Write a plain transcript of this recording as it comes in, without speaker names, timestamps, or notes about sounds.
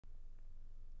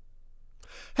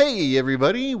Hey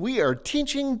everybody, we are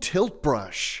teaching tilt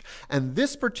brush, and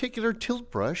this particular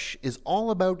tilt brush is all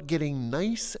about getting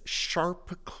nice,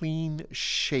 sharp, clean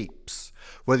shapes.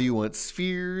 Whether you want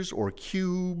spheres or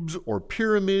cubes or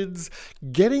pyramids,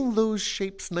 getting those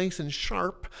shapes nice and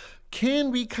sharp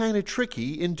can be kind of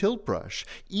tricky in tilt brush,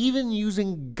 even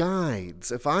using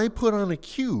guides. If I put on a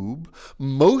cube,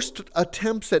 most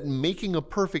attempts at making a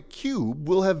perfect cube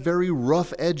will have very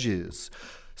rough edges.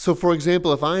 So for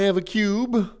example, if I have a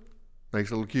cube,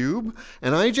 nice little cube,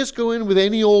 and I just go in with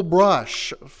any old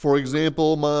brush, for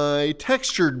example, my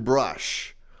textured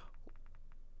brush.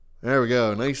 There we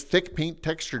go, nice thick paint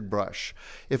textured brush.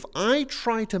 If I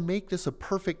try to make this a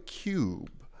perfect cube,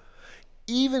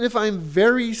 even if I'm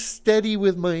very steady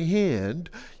with my hand,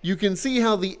 you can see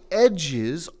how the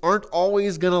edges aren't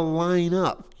always going to line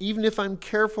up. Even if I'm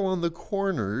careful on the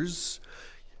corners,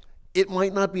 it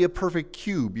might not be a perfect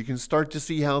cube. You can start to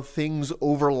see how things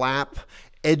overlap.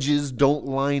 Edges don't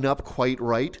line up quite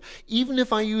right. Even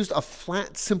if I used a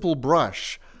flat, simple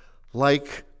brush,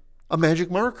 like a magic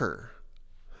marker,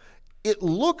 it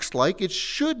looks like it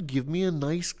should give me a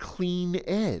nice clean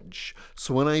edge.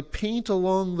 So when I paint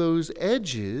along those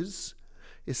edges,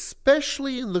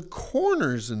 especially in the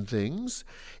corners and things,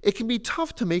 it can be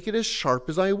tough to make it as sharp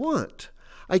as I want.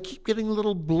 I keep getting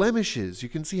little blemishes. You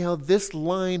can see how this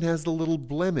line has the little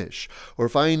blemish. Or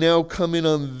if I now come in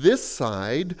on this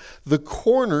side, the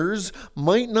corners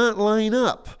might not line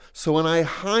up. So when I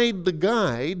hide the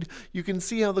guide, you can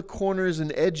see how the corners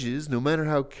and edges, no matter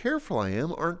how careful I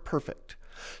am, aren't perfect.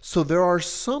 So there are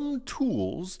some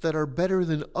tools that are better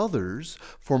than others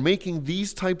for making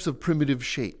these types of primitive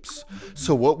shapes.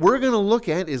 So what we're going to look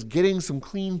at is getting some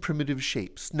clean primitive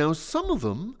shapes. Now some of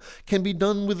them can be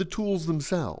done with the tools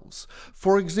themselves.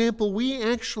 For example, we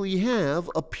actually have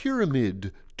a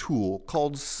pyramid tool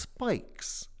called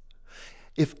spikes.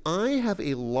 If I have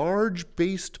a large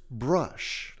based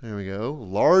brush, there we go,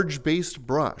 large based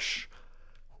brush,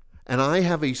 and I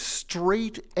have a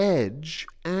straight edge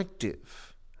active.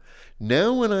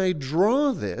 Now when I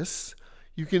draw this,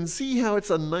 you can see how it's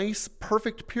a nice,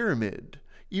 perfect pyramid.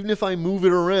 Even if I move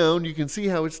it around, you can see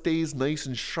how it stays nice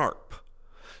and sharp.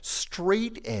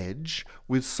 Straight edge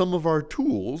with some of our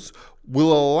tools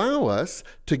will allow us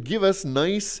to give us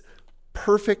nice,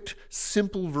 perfect,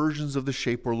 simple versions of the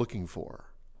shape we're looking for.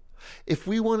 If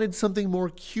we wanted something more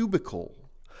cubical,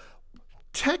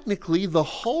 technically the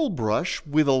hull brush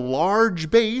with a large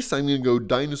base, I'm going to go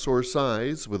dinosaur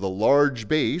size with a large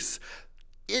base,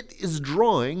 it is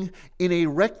drawing in a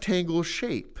rectangle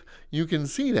shape. You can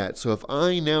see that. So if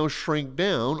I now shrink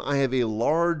down, I have a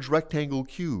large rectangle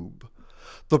cube.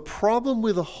 The problem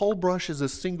with a hull brush as a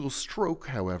single stroke,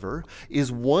 however,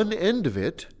 is one end of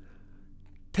it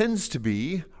tends to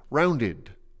be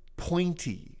rounded,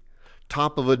 pointy,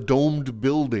 top of a domed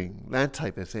building, that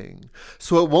type of thing.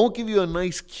 So it won't give you a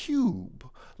nice cube.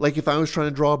 Like if I was trying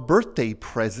to draw a birthday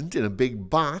present in a big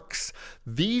box,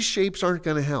 these shapes aren't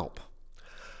going to help.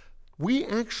 We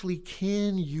actually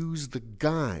can use the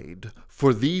guide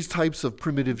for these types of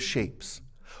primitive shapes.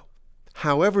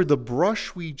 However, the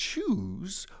brush we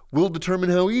choose will determine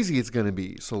how easy it's going to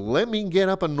be. So let me get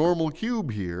up a normal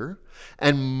cube here,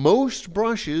 and most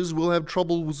brushes will have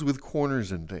troubles with corners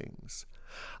and things.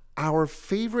 Our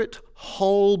favorite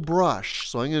hull brush,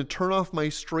 so I'm going to turn off my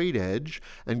straight edge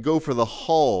and go for the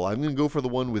hull. I'm going to go for the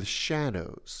one with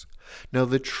shadows. Now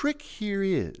the trick here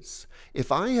is,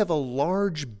 if I have a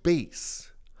large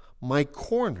base, my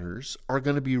corners are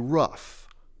going to be rough.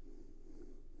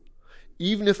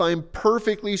 Even if I'm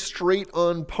perfectly straight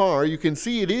on par, you can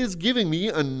see it is giving me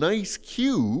a nice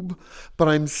cube, but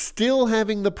I'm still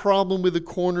having the problem with the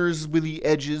corners, with the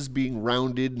edges being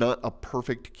rounded, not a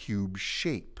perfect cube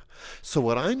shape. So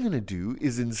what I'm going to do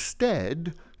is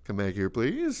instead, come back here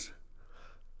please,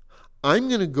 I'm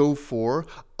going to go for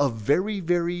a very,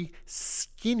 very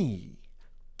skinny,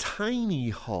 tiny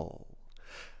hull.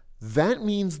 That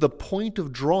means the point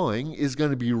of drawing is going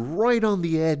to be right on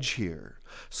the edge here.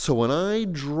 So when I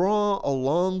draw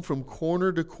along from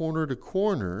corner to corner to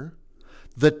corner,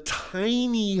 the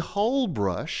tiny hull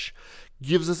brush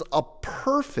gives us a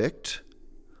perfect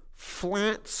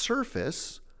flat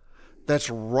surface that's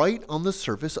right on the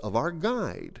surface of our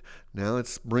guide. Now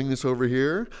let's bring this over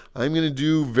here. I'm going to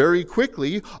do very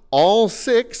quickly all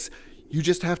 6. You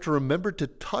just have to remember to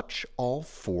touch all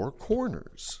 4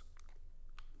 corners.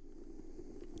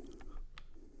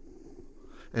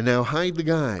 And now hide the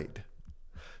guide.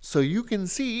 So you can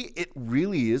see it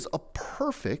really is a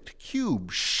perfect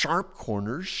cube. Sharp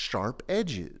corners, sharp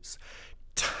edges.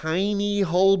 Tiny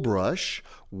hull brush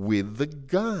with the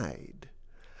guide.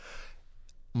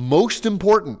 Most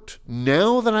important,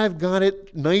 now that I've got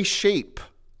it nice shape,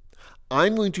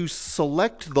 I'm going to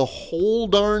select the whole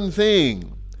darn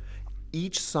thing.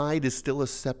 Each side is still a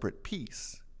separate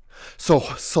piece. So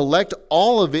select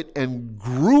all of it and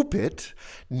group it.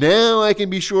 Now I can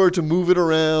be sure to move it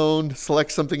around,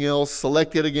 select something else,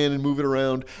 select it again and move it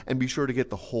around, and be sure to get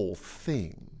the whole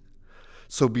thing.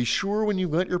 So be sure when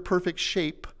you've got your perfect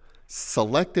shape,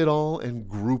 select it all and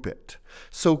group it.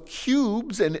 So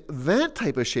cubes and that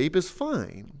type of shape is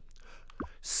fine.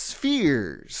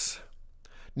 Spheres.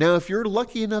 Now if you're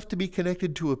lucky enough to be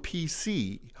connected to a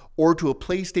PC or to a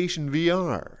PlayStation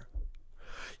VR,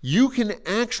 you can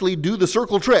actually do the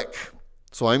circle trick.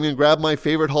 So I'm going to grab my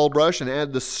favorite hull brush and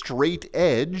add the straight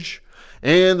edge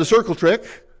and the circle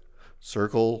trick,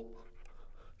 circle,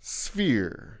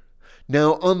 sphere.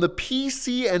 Now on the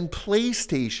PC and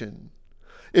PlayStation,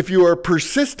 if you are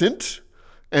persistent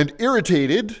and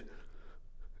irritated,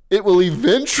 it will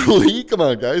eventually, come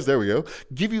on guys, there we go,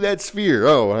 give you that sphere.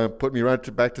 Oh, put me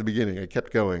right back to the beginning. I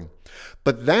kept going.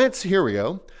 But that's, here we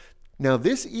go. Now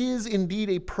this is indeed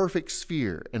a perfect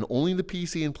sphere, and only the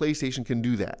PC and PlayStation can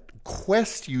do that.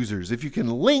 Quest users, if you can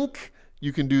link,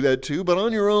 you can do that too, but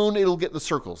on your own, it'll get the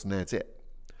circles, and that's it.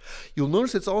 You'll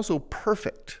notice it's also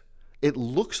perfect. It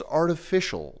looks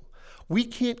artificial. We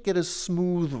can't get a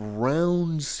smooth,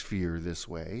 round sphere this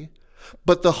way,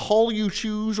 but the hull you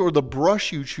choose or the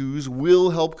brush you choose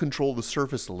will help control the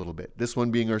surface a little bit, this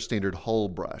one being our standard hull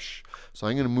brush. So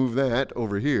I'm going to move that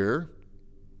over here.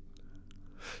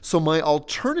 So my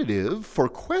alternative for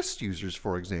Quest users,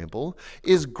 for example,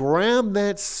 is grab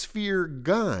that sphere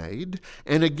guide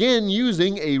and again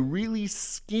using a really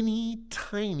skinny,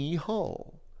 tiny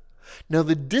hull. Now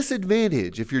the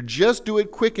disadvantage, if you just do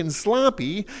it quick and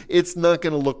sloppy, it's not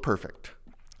going to look perfect.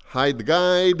 Hide the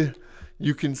guide.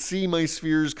 You can see my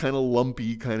sphere's kind of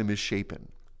lumpy, kind of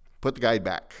misshapen. Put the guide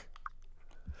back.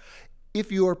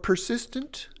 If you are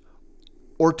persistent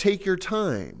or take your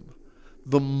time,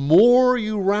 the more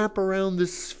you wrap around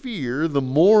this sphere, the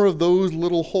more of those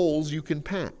little holes you can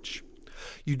patch.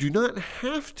 You do not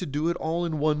have to do it all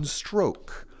in one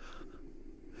stroke.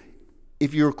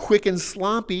 If you're quick and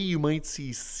sloppy, you might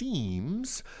see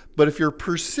seams, but if you're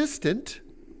persistent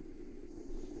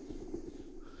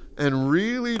and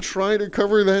really try to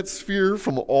cover that sphere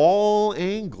from all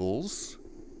angles,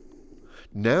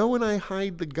 now when I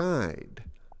hide the guide,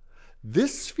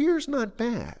 this sphere's not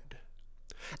bad.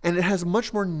 And it has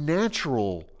much more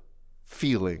natural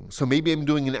feeling. So maybe I'm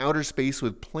doing an outer space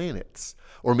with planets.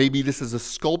 Or maybe this is a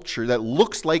sculpture that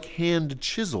looks like hand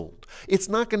chiseled. It's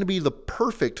not going to be the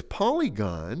perfect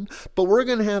polygon, but we're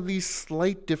going to have these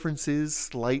slight differences,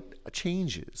 slight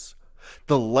changes.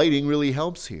 The lighting really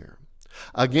helps here.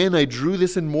 Again, I drew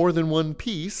this in more than one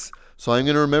piece, so I'm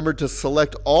going to remember to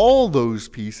select all those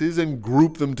pieces and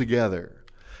group them together.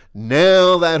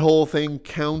 Now that whole thing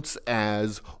counts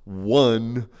as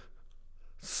one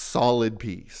solid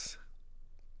piece.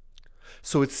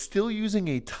 So it's still using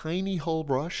a tiny hull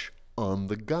brush on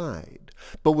the guide.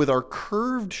 But with our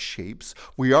curved shapes,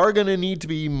 we are going to need to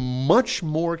be much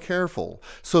more careful.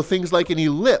 So things like an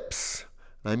ellipse,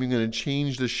 I'm going to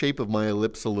change the shape of my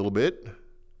ellipse a little bit.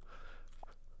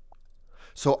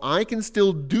 So I can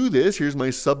still do this, here's my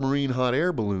submarine hot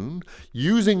air balloon,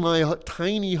 using my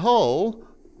tiny hull.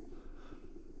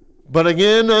 But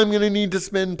again, I'm going to need to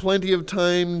spend plenty of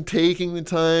time taking the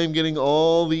time, getting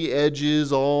all the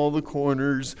edges, all the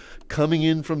corners, coming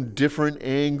in from different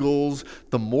angles.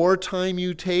 The more time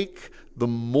you take, the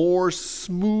more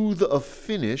smooth a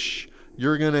finish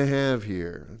you're going to have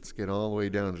here. Let's get all the way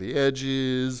down to the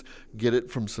edges, get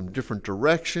it from some different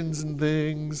directions and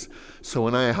things. So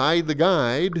when I hide the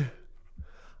guide,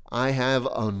 I have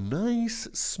a nice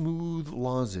smooth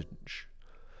lozenge.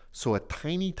 So a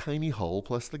tiny, tiny hull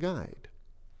plus the guide.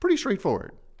 Pretty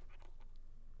straightforward.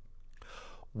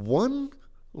 One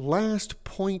last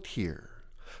point here.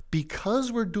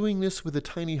 Because we're doing this with a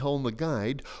tiny hull and the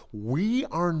guide, we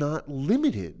are not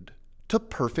limited to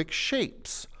perfect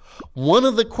shapes. One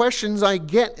of the questions I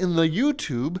get in the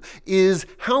YouTube is,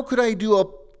 how could I do a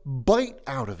bite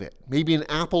out of it? Maybe an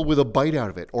apple with a bite out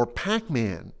of it, or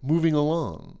Pac-Man moving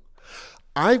along.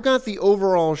 I've got the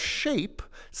overall shape.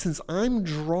 Since I'm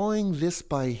drawing this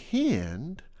by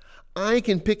hand, I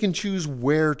can pick and choose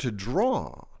where to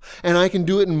draw. And I can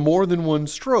do it in more than one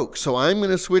stroke. So I'm going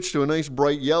to switch to a nice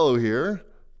bright yellow here.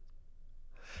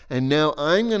 And now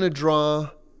I'm going to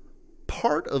draw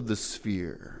part of the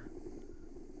sphere.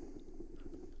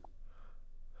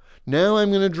 Now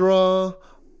I'm going to draw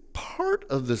part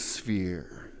of the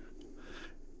sphere.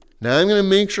 Now I'm going to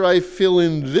make sure I fill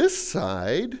in this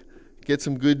side, get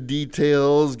some good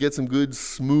details, get some good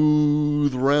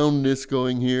smooth roundness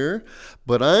going here.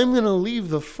 But I'm going to leave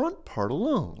the front part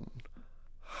alone.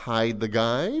 Hide the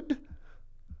guide,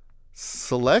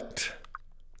 select,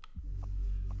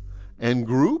 and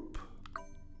group.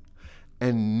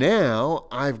 And now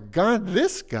I've got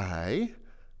this guy.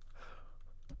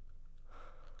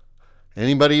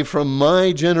 Anybody from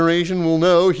my generation will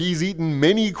know he's eaten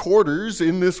many quarters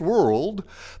in this world,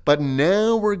 but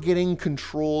now we're getting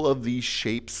control of these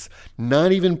shapes,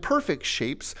 not even perfect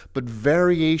shapes, but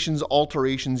variations,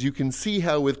 alterations. You can see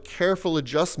how with careful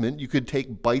adjustment, you could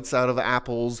take bites out of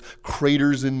apples,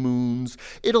 craters in moons.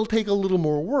 It'll take a little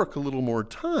more work, a little more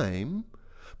time,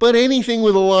 but anything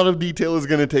with a lot of detail is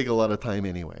going to take a lot of time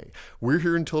anyway. We're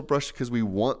here in Tilt Brush because we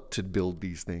want to build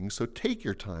these things, so take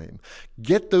your time.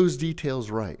 Get those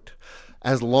details right.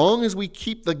 As long as we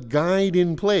keep the guide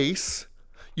in place,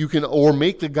 you can, or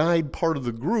make the guide part of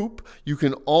the group, you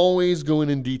can always go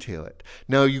in and detail it.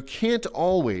 Now, you can't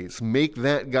always make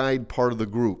that guide part of the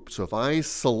group. So if I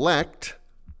select,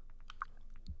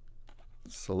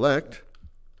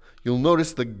 you'll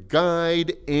notice the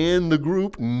guide and the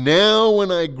group. Now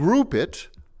when I group it,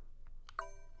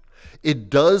 it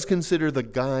does consider the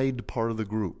guide part of the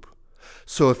group.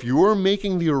 So if you're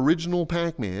making the original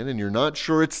Pac-Man and you're not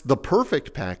sure it's the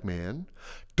perfect Pac-Man,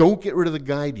 don't get rid of the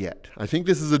guide yet. I think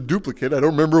this is a duplicate. I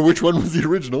don't remember which one was the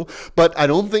original, but I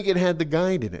don't think it had the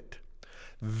guide in it.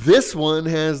 This one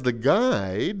has the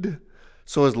guide.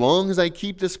 So as long as I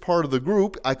keep this part of the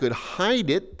group, I could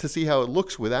hide it to see how it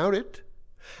looks without it,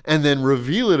 and then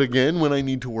reveal it again when I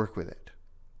need to work with it.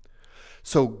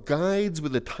 So guides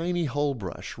with a tiny hull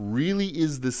brush really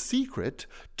is the secret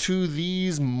to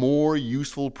these more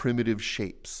useful primitive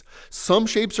shapes. Some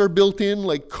shapes are built in,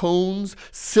 like cones,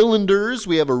 cylinders.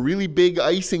 We have a really big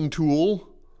icing tool.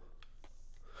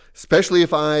 Especially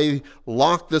if I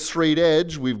lock the straight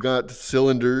edge, we've got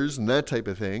cylinders and that type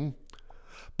of thing.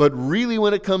 But really,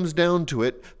 when it comes down to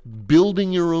it,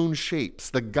 building your own shapes,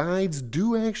 the guides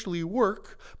do actually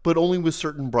work, but only with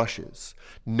certain brushes.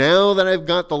 Now that I've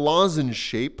got the lozenge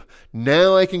shape,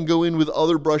 now I can go in with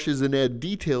other brushes and add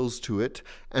details to it,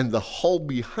 and the hull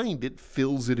behind it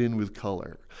fills it in with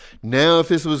color. Now, if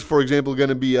this was, for example, going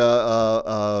to be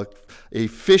a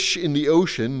fish in the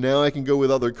ocean, now I can go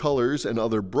with other colors and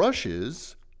other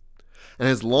brushes. And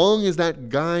as long as that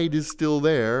guide is still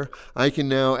there, I can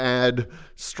now add,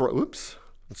 let's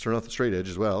turn off the straight edge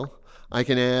as well. I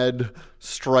can add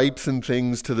stripes and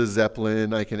things to the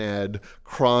Zeppelin. I can add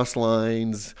cross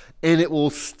lines, and it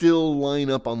will still line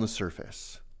up on the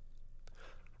surface.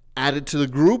 Add it to the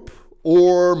group,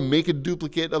 or make a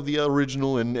duplicate of the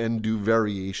original and do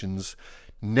variations.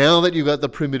 Now that you've got the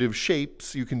primitive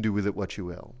shapes, you can do with it what you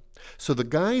will. So the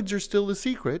guides are still the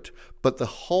secret, but the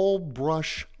hull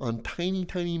brush on tiny,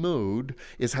 tiny mode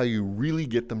is how you really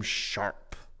get them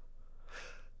sharp.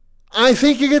 I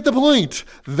think you get the point.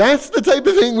 That's the type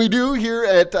of thing we do here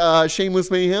at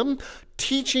Shameless Mayhem.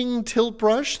 Teaching Tilt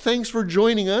Brush. Thanks for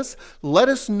joining us. Let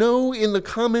us know in the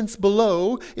comments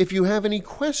below if you have any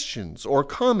questions or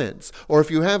comments, or if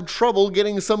you have trouble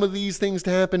getting some of these things to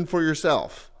happen for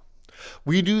yourself.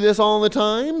 We do this all the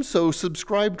time, so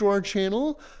subscribe to our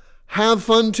channel. Have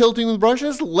fun tilting with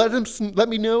brushes. Let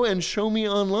me know and show me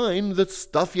online the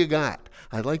stuff you got.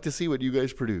 I'd like to see what you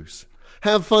guys produce.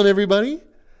 Have fun, everybody,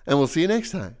 and we'll see you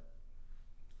next time.